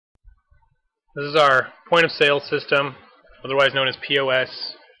This is our point of sale system, otherwise known as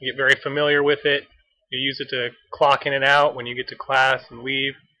POS. You get very familiar with it. You use it to clock in and out when you get to class and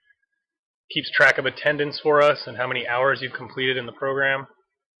leave. Keeps track of attendance for us and how many hours you've completed in the program.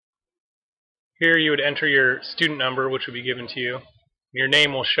 Here you would enter your student number, which would be given to you. Your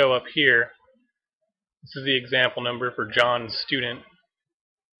name will show up here. This is the example number for John student.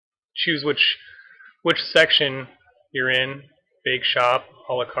 Choose which section you're in, bake shop,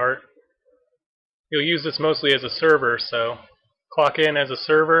 a la carte. You'll use this mostly as a server, so clock in as a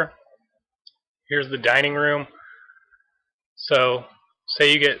server. Here's the dining room. So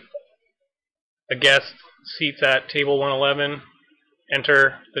say you get a guest seats at table 111,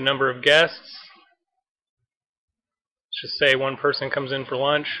 enter the number of guests. Let's just say one person comes in for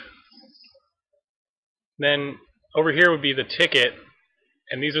lunch. Then over here would be the ticket,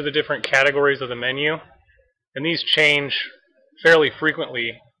 and these are the different categories of the menu, and these change fairly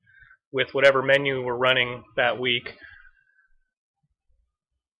frequently with whatever menu we're running that week.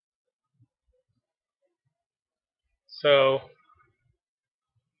 So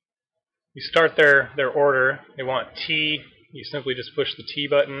you start their order. They want tea. You simply just push the tea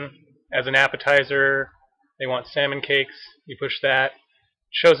button. As an appetizer, they want salmon cakes. You push that. It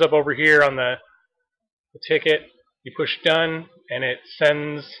shows up over here on the ticket. You push done, and it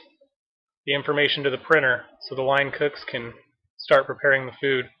sends the information to the printer so the line cooks can start preparing the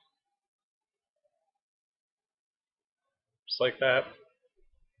food. Just like that.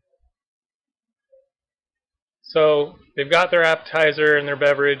 So they've got their appetizer and their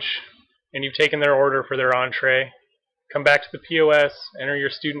beverage, and you've taken their order for their entree. Come back to the POS, enter your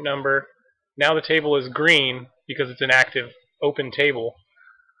student number. Now the table is green because it's an active open table.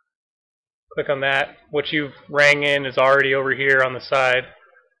 Click on that. What you've rang in is already over here on the side.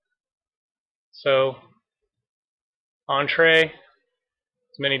 So entree,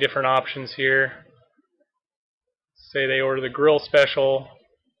 there's many different options here. Say they order the grill special,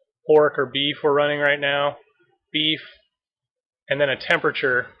 pork or beef we're running right now, beef, and then a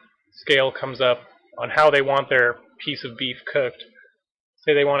temperature scale comes up on how they want their piece of beef cooked.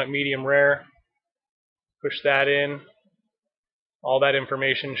 Say they want it medium rare, push that in. All that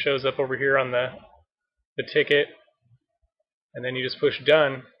information shows up over here on the ticket, and then you just push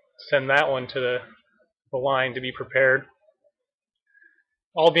done, send that one to the line to be prepared.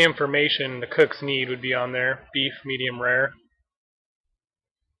 All the information the cooks need would be on there, beef, medium rare.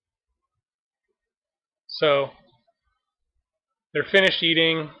 So they're finished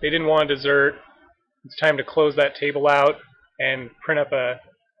eating, they didn't want dessert. It's time to close that table out and print up a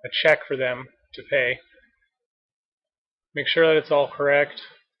check for them to pay. Make sure that it's all correct.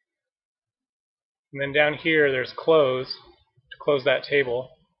 And then down here there's close to close that table.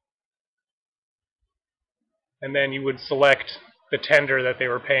 And then you would select the tender that they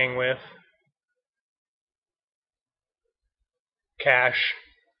were paying with. Cash,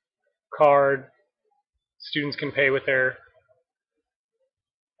 card. Students can pay with their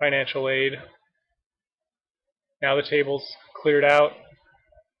financial aid. Now the table's cleared out.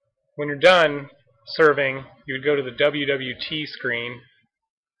 When you're done serving, you would go to the WWT screen,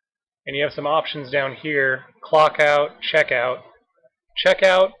 and you have some options down here: clock out, check out. Check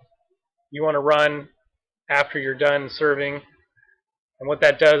out, you want to run after you're done serving, and what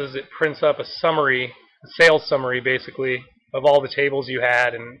that does is it prints up a summary, a sales summary basically, of all the tables you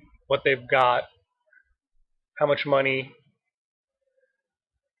had and what they've got, how much money.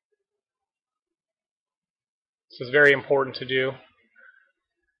 This is very important to do.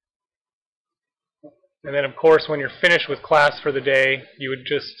 And then of course when you're finished with class for the day, you would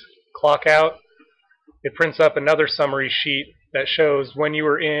just clock out. It prints up another summary sheet that shows when you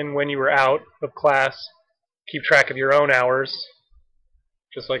were in, when you were out of class. Keep track of your own hours,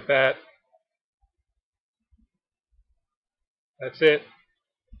 just like that. That's it.